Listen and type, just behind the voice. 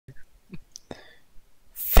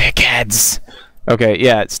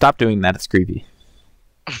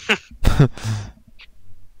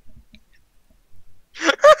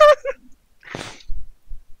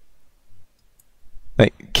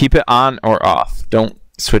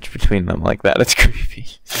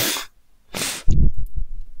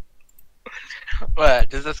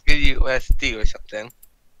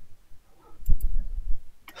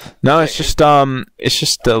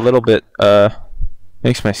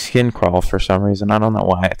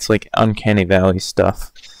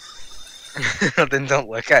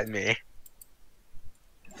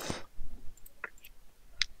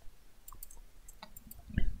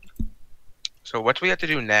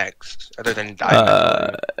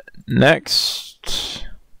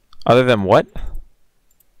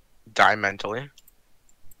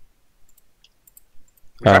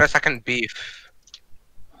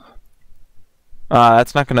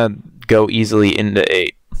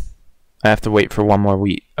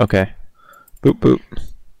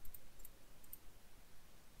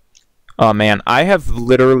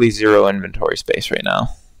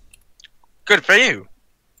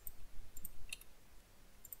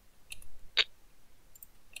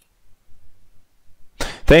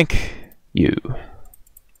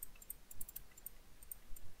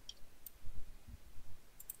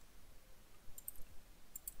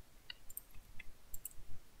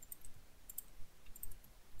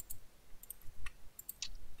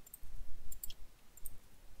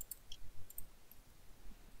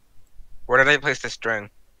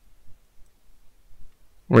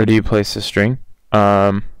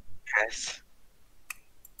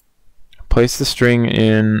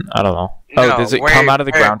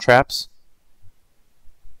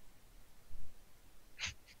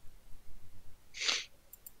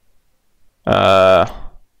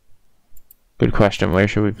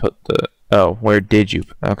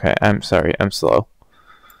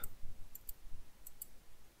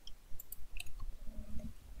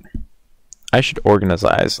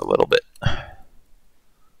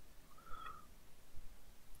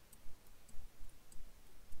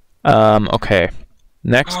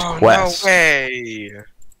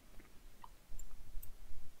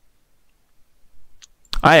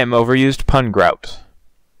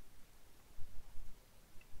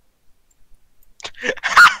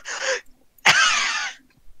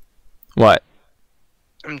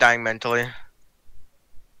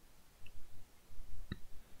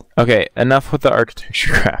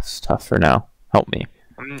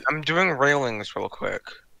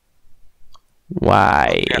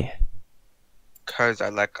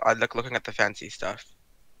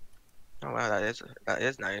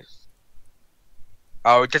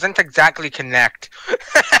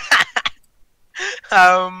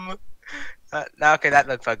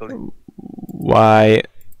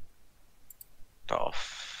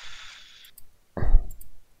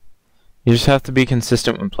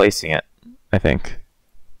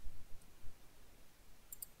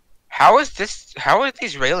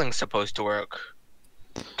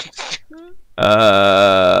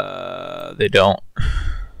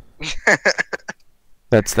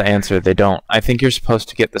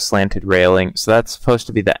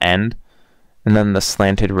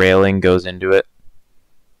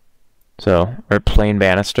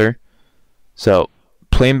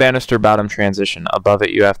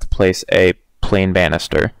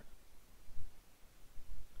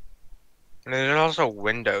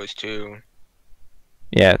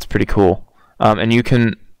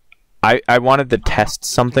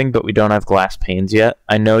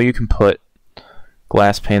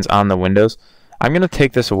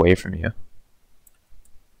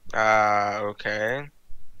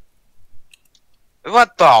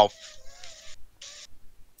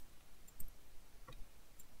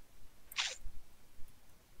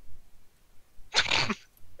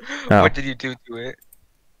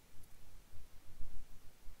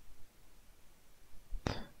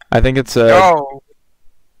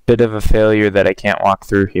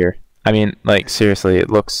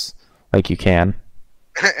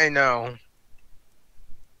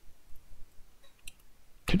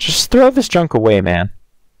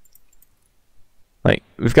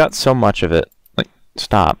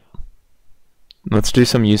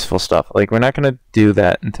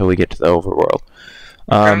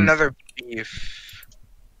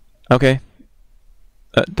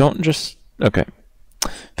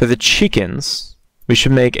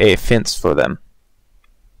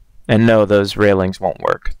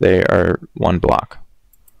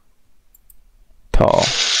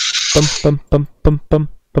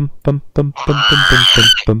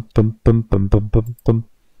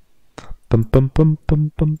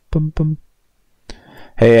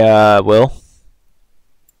Hey, Will.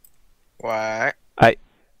 What?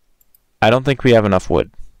 I don't think we have enough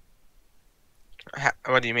wood.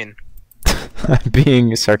 What do you mean? I'm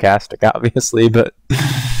being sarcastic, obviously, but I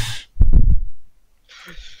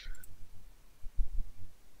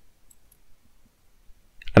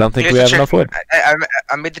don't think Here's we the have enough chicken. wood.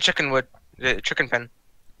 I made the chicken wood. The chicken pen.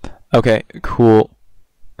 Okay, cool.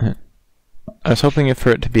 I was hoping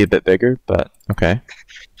for it to be a bit bigger, but okay.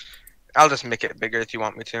 I'll just make it bigger if you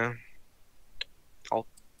want me to. I'll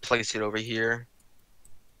place it over here.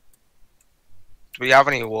 Do we have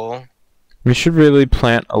any wool? We should really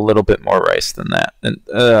plant a little bit more rice than that. And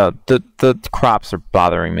the crops are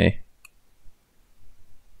bothering me.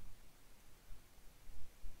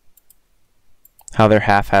 How they're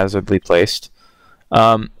haphazardly placed.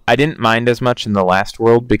 I didn't mind as much in the last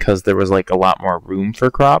world because there was like a lot more room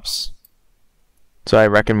for crops. So I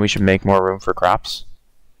reckon we should make more room for crops.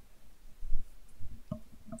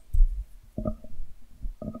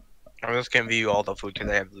 I'm just gonna view all the food because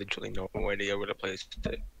I have literally no idea where to place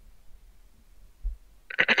it.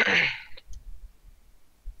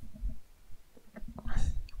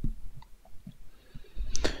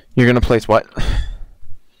 You're gonna place what?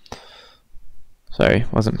 Sorry,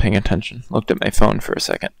 wasn't paying attention. Looked at my phone for a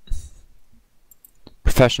second.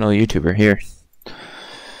 Professional YouTuber here.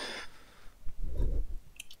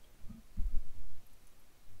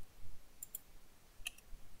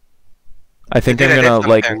 I think I'm gonna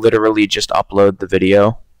like literally just upload the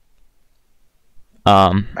video.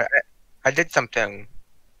 I did something.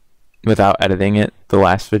 Without editing it, the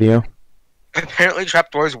last video. Apparently,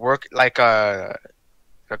 trapdoors work like the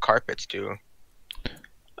carpets do.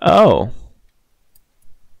 Oh.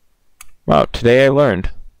 Wow, today I learned.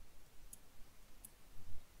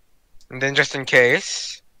 And then just in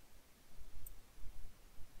case.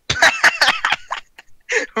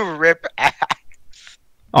 Rip ass.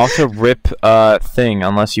 Also, rip thing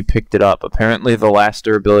unless you picked it up. Apparently, the last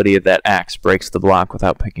durability of that axe breaks the block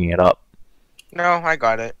without picking it up. No, I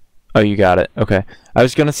got it. Oh, you got it. Okay. I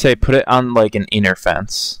was gonna say put it on like an inner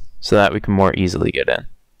fence so that we can more easily get in.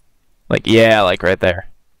 Like, yeah, like right there.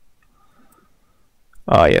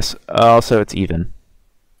 Oh, yes. Also, it's even.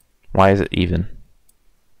 Why is it even?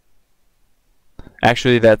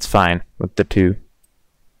 Actually, that's fine with the two.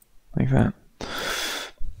 Like that.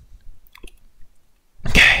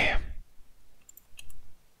 Okay.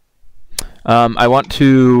 I want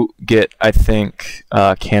to get, I think,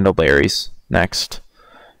 candleberries next.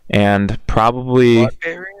 And probably What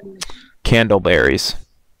berries? candleberries.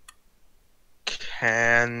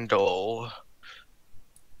 Candle.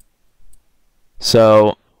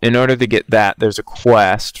 So, in order to get that, there's a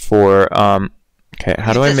quest for, okay,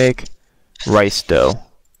 how do I make rice dough?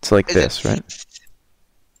 It's like this, right?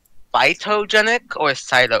 Phytogenic or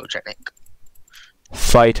cytogenic?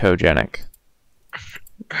 Phytogenic.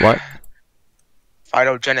 What?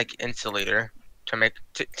 Phytogenic insulator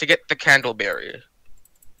to get the candleberry.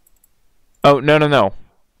 Oh, no.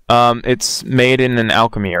 It's made in an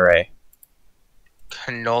alchemy array.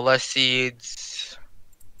 Canola seeds.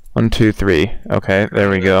 1, 2, 3. Okay, there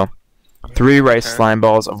we go. 3 rice slime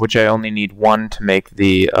balls, of which I only need 1 to make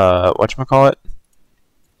the, whatchamacallit?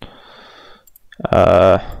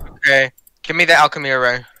 Okay, give me the alchemy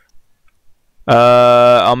array.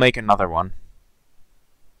 I'll make another one.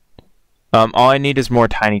 All I need is more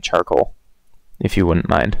tiny charcoal, if you wouldn't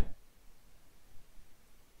mind.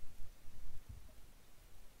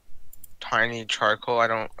 Tiny charcoal. I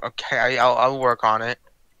don't. Okay, I'll work on it.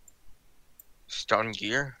 Stone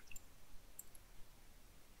gear.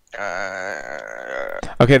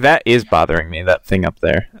 Okay, that is bothering me. That thing up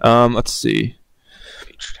there. Let's see.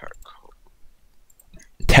 Charcoal.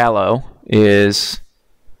 Tallow is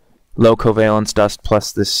low covalence dust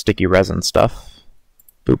plus this sticky resin stuff.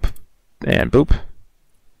 Boop. And boop.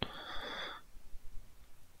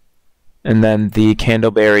 And then the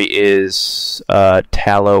candleberry is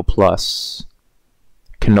tallow plus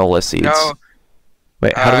canola seeds. No.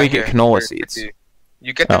 Wait, how do we get canola seeds?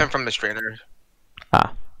 You get them from the strainer.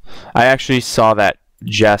 Ah. I actually saw that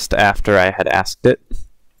just after I had asked it.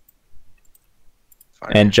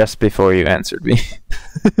 Fine. And just before you answered me.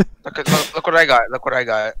 look what I got. Look what I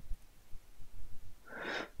got.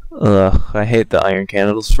 Ugh, I hate the iron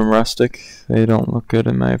candles from Rustic. They don't look good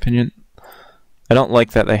in my opinion. I don't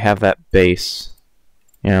like that they have that base.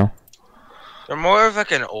 You know? They're more of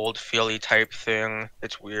like an old feely type thing.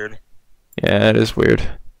 It's weird. Yeah, it is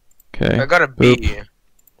weird. Okay. I got a B. Boop.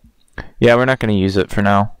 Yeah, we're not going to use it for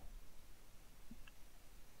now.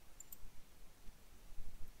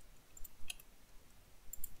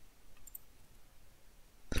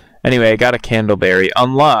 Anyway, I got a candleberry.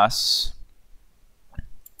 Unless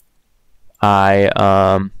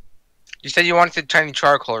You said you wanted tiny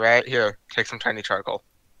charcoal, right? Here, take some tiny charcoal.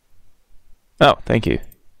 Oh, thank you.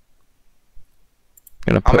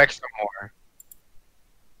 I'll make some more.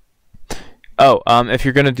 Oh, if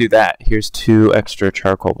you're gonna do that, here's 2 extra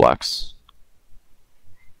charcoal blocks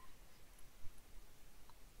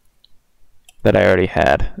that I already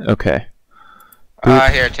had. Okay.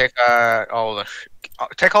 Here, take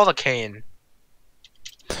take all the cane.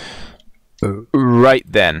 Right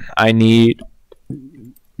then, I need.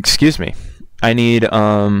 Excuse me. I need.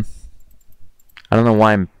 I don't know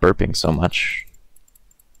why I'm burping so much.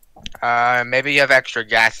 Maybe you have extra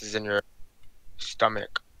gases in your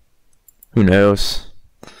stomach. Who knows?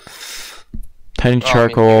 Tiny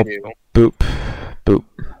charcoal. Boop. Boop.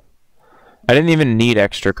 I didn't even need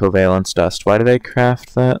extra covalence dust. Why did I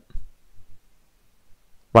craft that?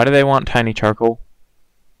 Why do they want tiny charcoal?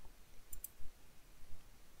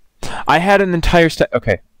 I had an entire stack.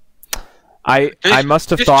 Okay. I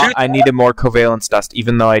must have thought I needed more covalence dust,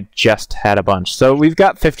 even though I just had a bunch. So we've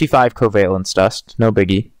got 55 covalence dust. No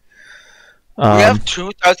biggie. We have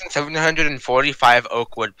 2,745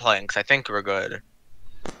 oak wood planks. I think we're good.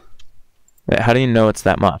 Wait, how do you know it's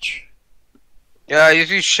that much? Yeah,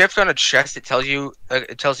 if you shift on a chest, it tells you in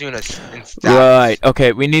stats. Right.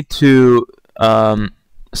 Okay, we need to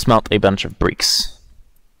smelt a bunch of bricks.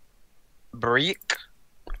 Brick?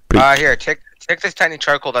 Brick. Here, take this tiny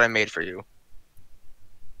charcoal that I made for you.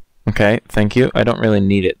 Okay, thank you. I don't really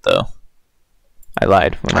need it though. I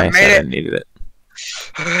lied when I said I needed it.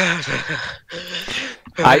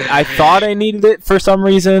 I thought I needed it for some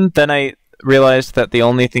reason. Then I realized that the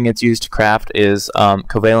only thing it's used to craft is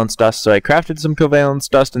covalence dust. So I crafted some covalence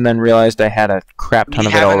dust and then realized I had a crap ton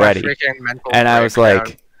of it already. And I was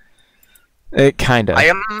like, it kind of. I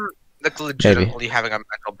am like legitimately having a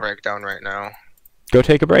mental breakdown right now. Go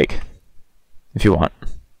take a break if you want.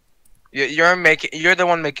 You're the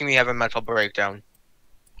one making me have a mental breakdown.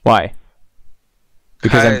 Why?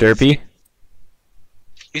 Because I'm derpy?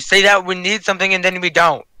 You say that we need something and then we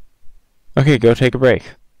don't. Okay, go take a break.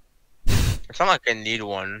 It's not like I need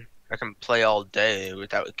one. I can play all day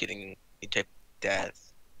without getting to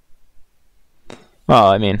death. Well,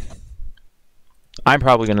 I mean, I'm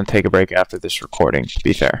probably going to take a break after this recording, to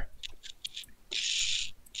be fair.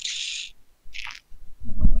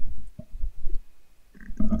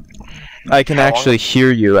 I can actually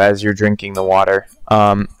hear you as you're drinking the water,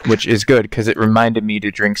 which is good because it reminded me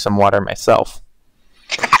to drink some water myself.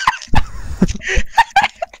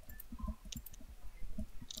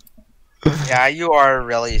 Yeah, you are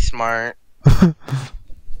really smart.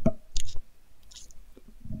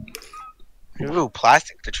 Ooh,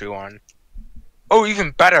 plastic to chew on. Oh,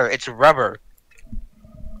 even better, it's rubber.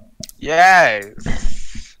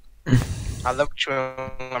 Yes. I love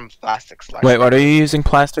chewing on plastic / Wait, what are you using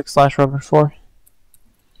plastic / rubber for?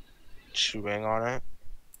 Chewing on it.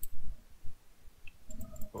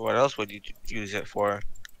 What else would you use it for?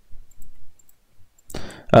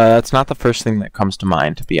 That's not the first thing that comes to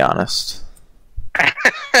mind, to be honest.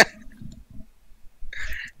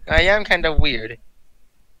 I am kind of weird.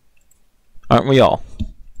 Aren't we all?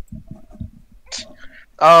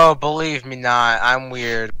 Oh, believe me not, I'm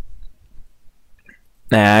weird.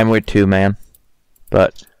 Nah, I'm weird too, man.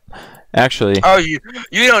 But, actually... Oh, you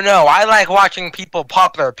don't know, I like watching people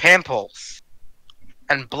pop their pimples.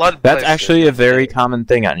 And blood That's actually a very common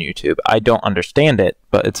thing on YouTube. I don't understand it,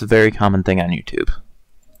 but it's a very common thing on YouTube.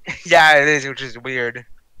 Yeah, it is, which is weird.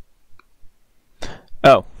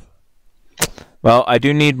 Oh. Well, I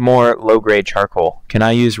do need more low-grade charcoal. Can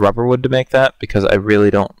I use rubber wood to make that? Because I really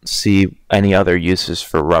don't see any other uses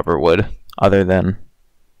for rubber wood other than...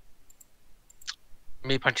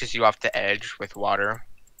 Me punches you off the edge with water.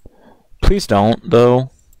 Please don't, though.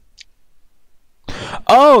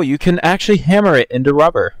 Oh, you can actually hammer it into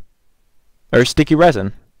rubber. Or sticky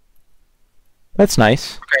resin. That's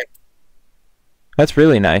nice. Okay. That's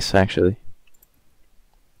really nice, actually.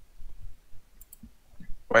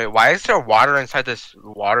 Wait, why is there water inside this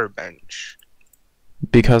water bench?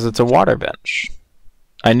 Because it's a water bench.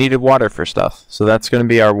 I needed water for stuff, so that's going to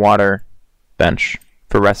be our water bench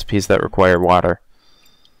for recipes that require water.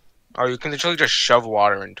 Oh, you can literally just shove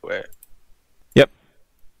water into it. Yep.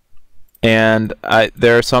 And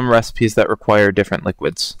there are some recipes that require different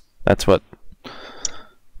liquids. That's what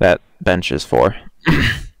that bench is for.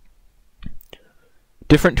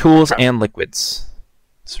 Different tools and liquids.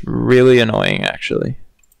 It's really annoying, actually.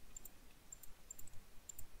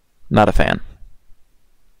 Not a fan.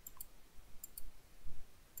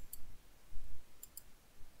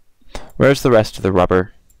 Where's the rest of the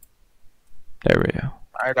rubber? There we go.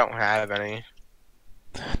 I don't have any.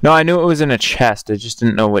 No, I knew it was in a chest. I just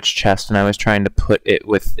didn't know which chest, and I was trying to put it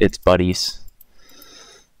with its buddies.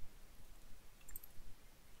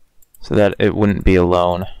 So that it wouldn't be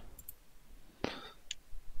alone.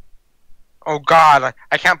 Oh god,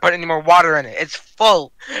 I can't put any more water in it. It's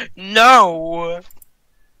full. No.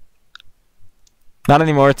 Not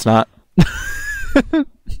anymore, it's not.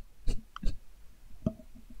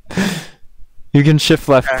 You can shift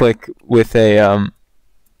left click with a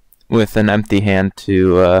with an empty hand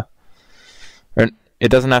to or it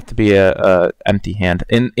doesn't have to be a empty hand.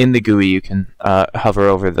 In the GUI you can hover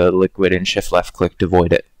over the liquid and shift left click to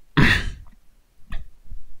void it.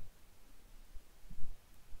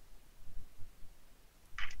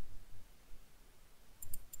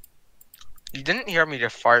 You didn't hear me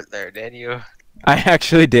just fart there, did you? I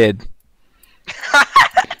actually did.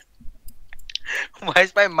 Why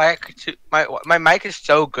is my mic my mic is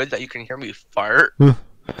so good that you can hear me fart?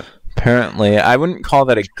 Apparently, I wouldn't call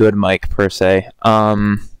that a good mic per se.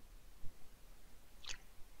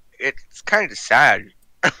 It's kind of sad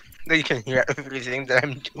that you can hear everything that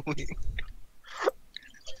I'm doing.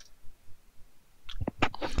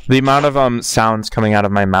 The amount of sounds coming out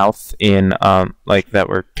of my mouth in like that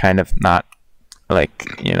were kind of not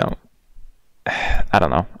like, you know, I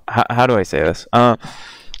don't know. How do I say this?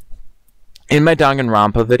 In my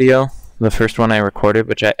Danganronpa video, the first one I recorded,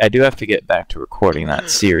 which I do have to get back to recording that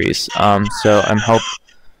series. So I'm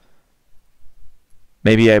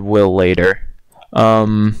maybe I will later.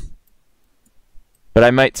 But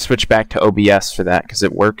I might switch back to OBS for that because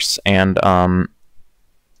it works, and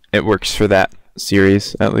it works for that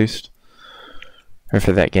series at least, or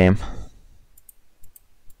for that game.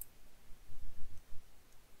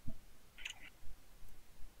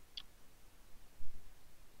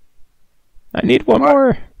 I need one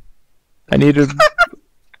more. I need to.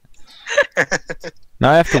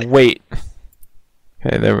 Now I have to wait.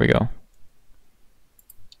 Okay, there we go.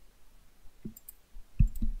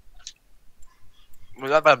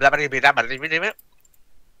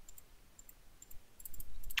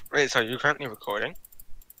 Wait, so you're currently recording?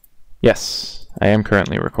 Yes, I am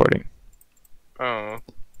currently recording. Oh.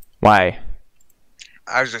 Why?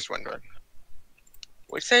 I was just wondering.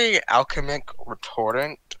 We say alchemic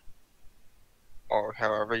retortant, or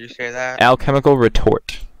however you say that. Alchemical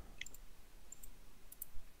retort.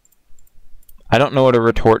 I don't know what a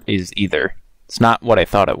retort is either. It's not what I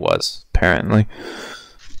thought it was, apparently.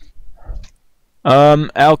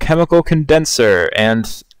 Alchemical condenser,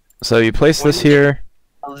 and so you place this here.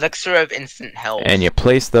 Elixir of instant health. And you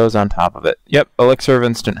place those on top of it. Yep, elixir of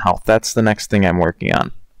instant health. That's the next thing I'm working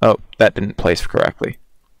on. Oh, that didn't place correctly.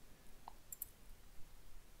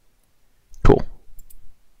 Cool.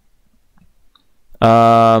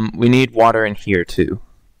 We need water in here too.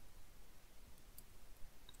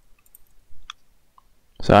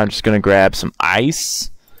 So I'm just gonna grab some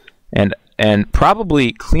ice and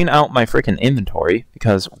probably clean out my freaking inventory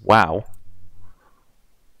because wow.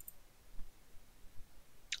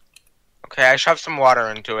 Okay, I shoved some water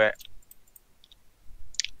into it.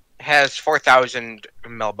 It has 4,000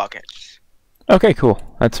 ml buckets. Okay, cool.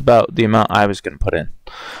 That's about the amount I was gonna put in.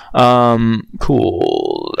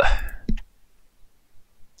 Cool.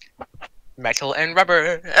 Metal and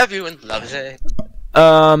rubber, everyone loves it.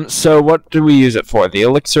 So what do we use it for? The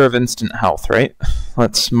elixir of instant health, right?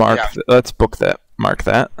 Let's mark. Yeah. Let's book that. Mark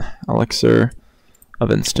that. Elixir of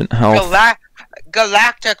instant health.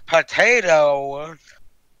 Galactic potato.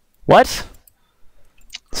 What?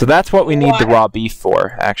 So that's what we need the What? raw beef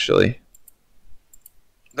for, actually.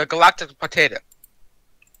 The galactic potato.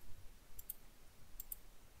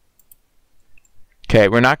 Okay,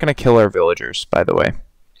 we're not gonna kill our villagers, by the way.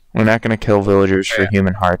 We're not gonna kill villagers for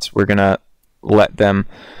human hearts. We're gonna let them.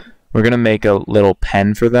 We're gonna make a little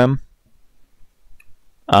pen for them.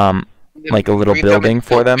 Like a little Breed building and for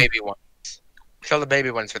kill them. Baby ones. Kill the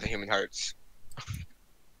baby ones for the human hearts.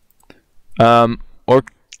 Or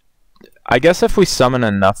I guess if we summon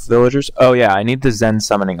enough villagers. Oh yeah, I need the Zen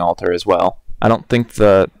Summoning altar as well. I don't think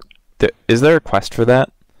is there a quest for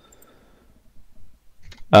that?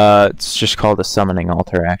 It's just called a summoning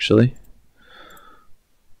altar, actually.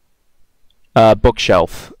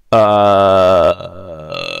 Bookshelf.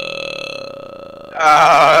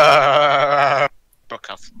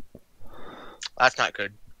 Bookshelf. That's not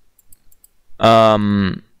good.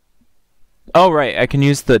 Oh right, I can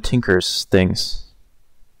use the Tinker's things.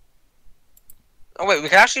 Oh wait, we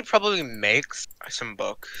could actually probably make some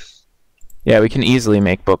books. Yeah, we can easily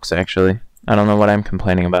make books, actually. I don't know what I'm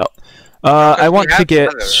complaining about. I want to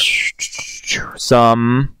get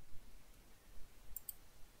some.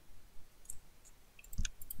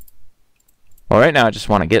 Well, right now I just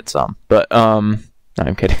want to get some, but No,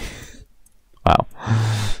 I'm kidding. Wow.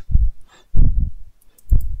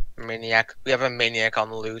 Maniac. We have a maniac on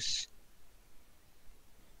the loose.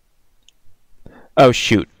 Oh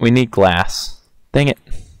shoot, we need glass. Dang it.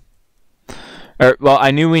 Well, I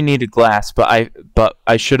knew we needed glass, but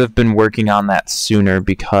I should have been working on that sooner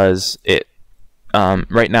because it.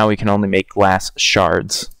 Right now we can only make glass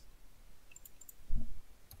shards,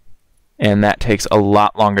 and that takes a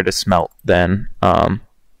lot longer to smelt than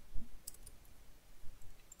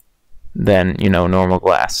normal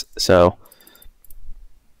glass. So,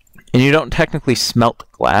 and you don't technically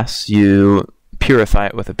smelt glass; you purify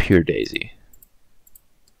it with a pure daisy.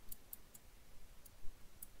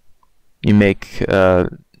 You make, you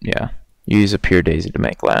use a pure daisy to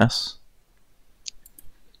make glass.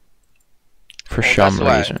 For some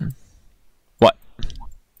reason. What?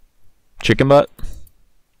 Chicken butt?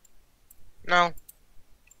 No.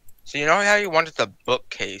 So you know how you wanted the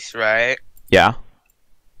bookcase, right? Yeah.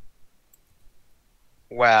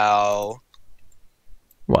 Well.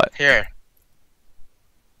 What? Here.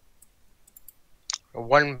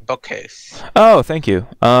 One bookcase. Oh, thank you.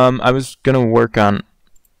 I was gonna work on.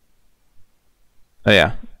 Oh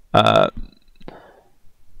yeah.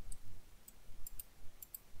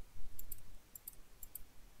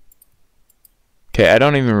 Okay, I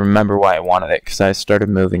don't even remember why I wanted it because I started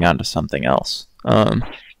moving on to something else. I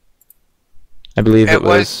believe it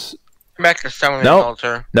was. Back to summoning Nope.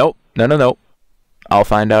 altar. Nope. No. I'll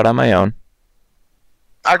find out on my own.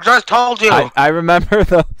 I just told you. I remember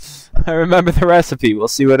the. I remember the recipe. We'll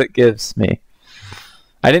see what it gives me.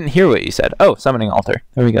 I didn't hear what you said. Oh, summoning altar.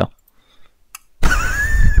 There we go.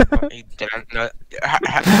 You didn't know.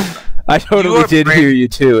 I totally did hear you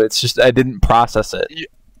too. It's just I didn't process it.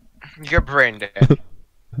 You're brain dead.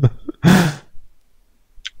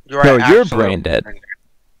 You're brain dead.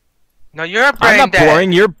 No, you're brain I'm not dead.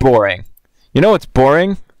 boring. You're boring. You know what's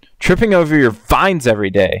boring? Tripping over your vines every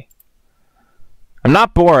day. I'm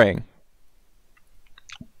not boring.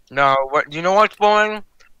 No, what? You know what's boring?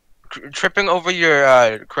 Tripping over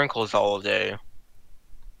your crinkles all day.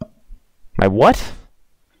 My what?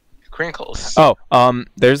 Crinkles. Oh,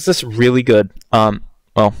 there's this really good,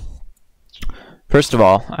 well, first of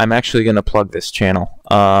all, I'm actually gonna plug this channel.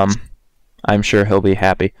 I'm sure he'll be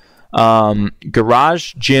happy.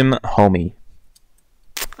 Garage Gym Homie.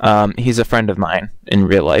 He's a friend of mine in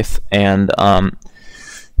real life, and,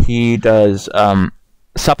 he does,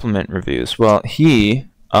 supplement reviews. Well, he,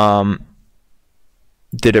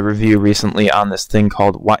 did a review recently on this thing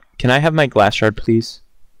called, can I have my glass shard, please?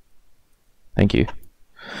 Thank you.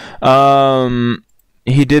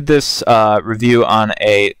 He did this review on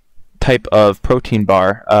a type of protein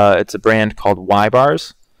bar. It's a brand called Y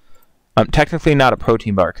Bars. Technically not a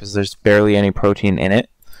protein bar because there's barely any protein in it.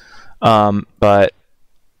 But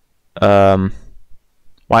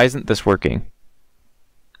why isn't this working?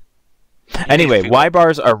 Anyway, Y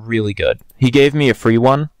Bars are really good. He gave me a free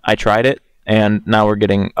one. I tried it, and now we're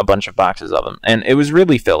getting a bunch of boxes of them. And it was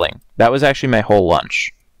really filling. That was actually my whole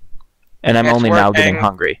lunch. And I'm only now getting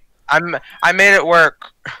hungry. I made it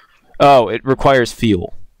work. Oh, it requires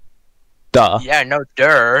fuel. Duh. Yeah, no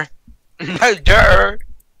duh. No duh.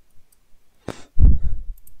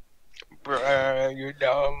 Bruh, you're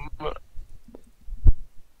dumb. I'm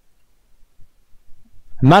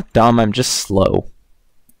not dumb, I'm just slow.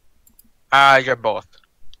 You're both.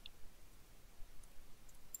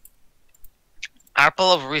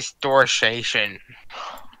 Apple of Restoration.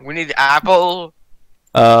 We need apple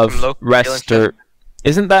of restore.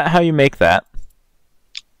 Isn't that how you make that?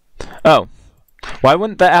 Oh. Why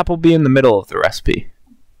wouldn't the apple be in the middle of the recipe?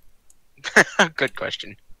 Good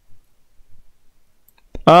question.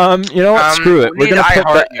 You know what? Screw it. We're gonna put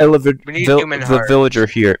the villager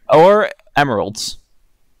here. Or emeralds.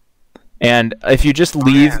 And if you just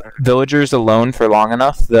leave villagers alone for long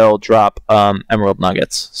enough, they'll drop emerald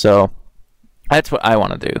nuggets. So that's what I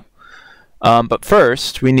want to do. But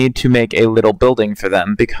first, we need to make a little building for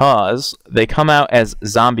them because they come out as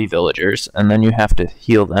zombie villagers, and then you have to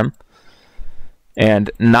heal them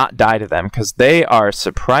and not die to them because they are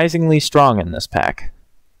surprisingly strong in this pack.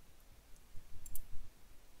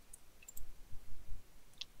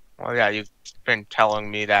 Well, yeah, you've been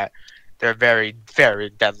telling me that they're very, very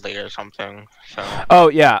deadly or something. So. Oh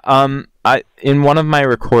yeah. In one of my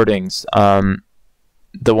recordings, the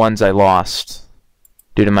ones I lost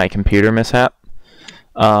due to my computer mishap,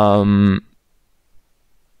 that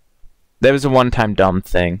was a one-time dumb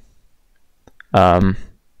thing.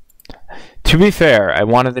 To be fair, I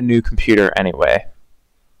wanted a new computer anyway.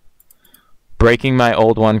 Breaking my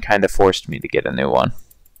old one kind of forced me to get a new one.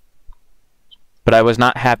 But I was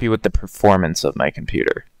not happy with the performance of my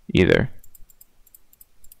computer either.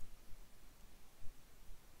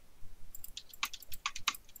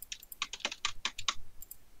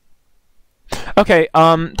 Okay,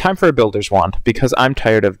 time for a builder's wand, because I'm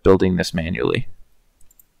tired of building this manually.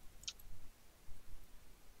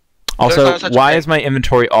 Also, why is my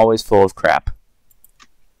inventory always full of crap?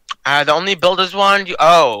 The only builder's wand you...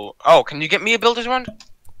 Oh, can you get me a builder's wand?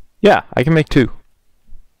 Yeah, I can make 2.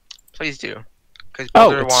 Please do.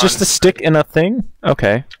 Oh, it's just a stick in a thing?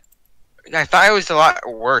 Okay. I thought it was a lot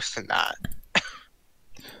worse than that.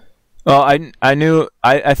 Well,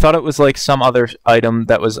 I thought it was like some other item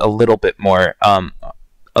that was a little bit more,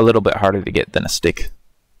 a little bit harder to get than a stick.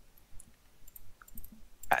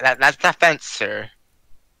 That's the fence, sir.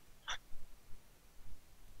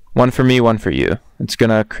 One for me, one for you. It's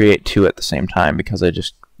gonna create 2 at the same time because I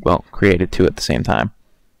just, well, created 2 at the same time.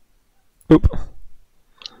 Oop.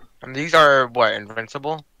 And these are, what,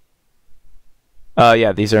 invincible?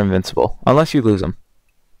 Yeah, these are invincible. Unless you lose them.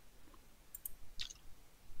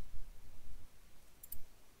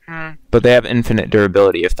 But they have infinite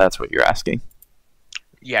durability, if that's what you're asking.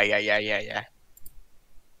 Yeah.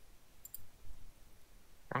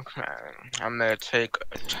 Okay, I'm gonna take...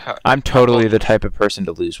 I'm totally the type of person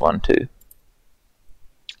to lose one, too.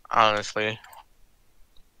 Honestly.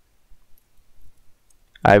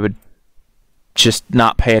 I would just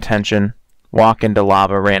not pay attention, walk into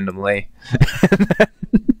lava randomly.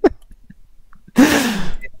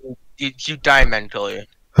 You die mentally.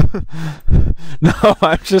 No,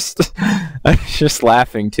 I'm just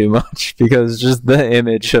laughing too much because just the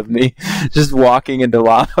image of me just walking into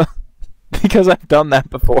lava because I've done that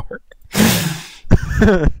before.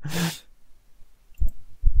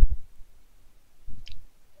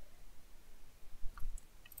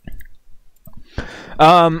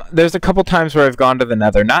 There's a couple times where I've gone to the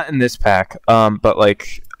Nether, not in this pack, but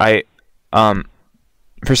like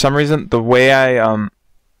for some reason the way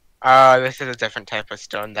this is a different type of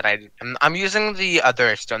stone that I'm using the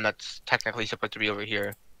other stone that's technically supposed to be over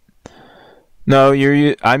here. No,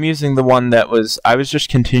 I'm using the one that was... I was just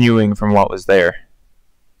continuing from what was there.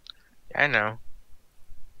 Yeah, I know.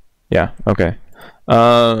 Yeah, okay.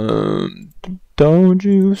 Don't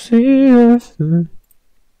you see us?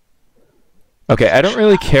 Okay, I don't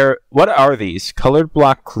really care. What are these? Colored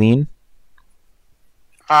block clean?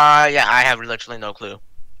 Yeah, I have literally no clue.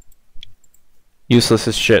 Useless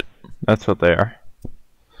as shit. That's what they are.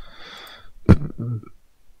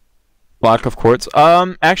 Block of quartz.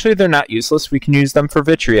 Actually, they're not useless. We can use them for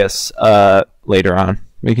vitreous later on.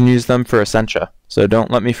 We can use them for Essentia. So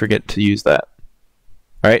don't let me forget to use that.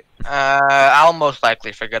 Alright? I'll most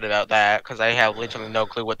likely forget about that, because I have literally no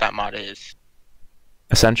clue what that mod is.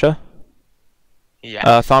 Essentia?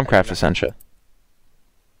 Yeah. Thaumcraft Essentia.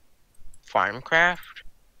 Farmcraft?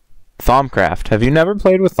 Thaumcraft. Have you never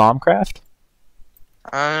played with Thaumcraft?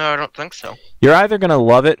 I don't think so. You're either gonna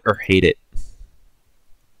love it or hate it.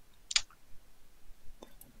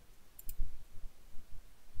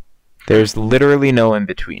 There's literally no in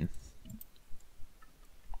between.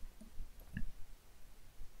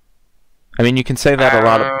 I mean, you can say that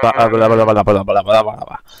about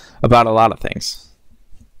a lot of things.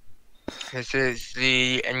 This is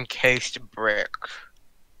the encased brick.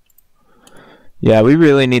 Yeah, we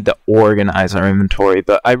really need to organize our inventory,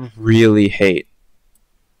 but I really hate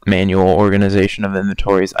manual organization of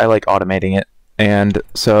inventories. I like automating it. And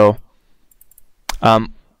so,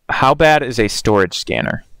 how bad is a storage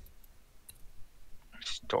scanner?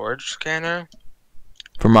 Storage scanner?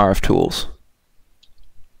 From RF Tools.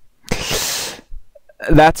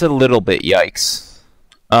 That's a little bit yikes.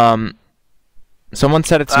 Someone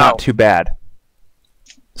said it's not too bad.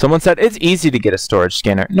 Someone said it's easy to get a storage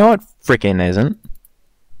scanner. No, it freaking isn't.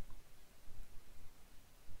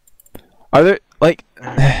 Are there, like,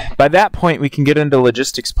 by that point we can get into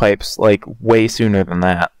logistics pipes, like, way sooner than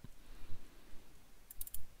that.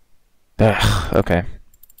 Ugh, okay.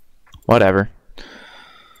 Whatever.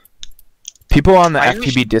 People on the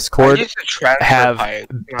FTB Discord have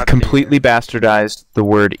completely bastardized the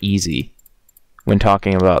word easy when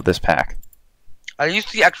talking about this pack. I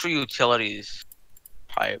use the extra utilities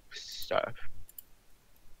pipe stuff.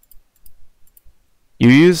 You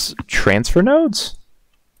use transfer nodes?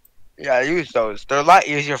 Yeah, I use those. They're a lot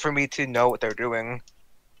easier for me to know what they're doing.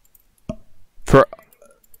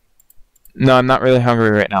 No, I'm not really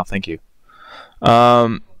hungry right now, thank you.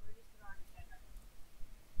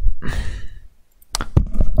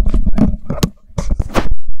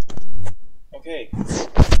 Okay.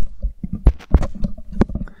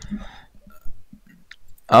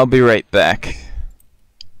 I'll be right back.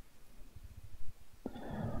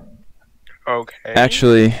 Okay.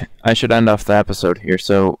 Actually, I should end off the episode here,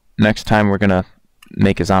 so next time we're gonna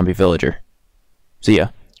make a zombie villager. See ya.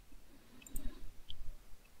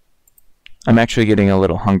 I'm actually getting a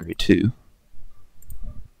little hungry too.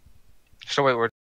 So wait, we're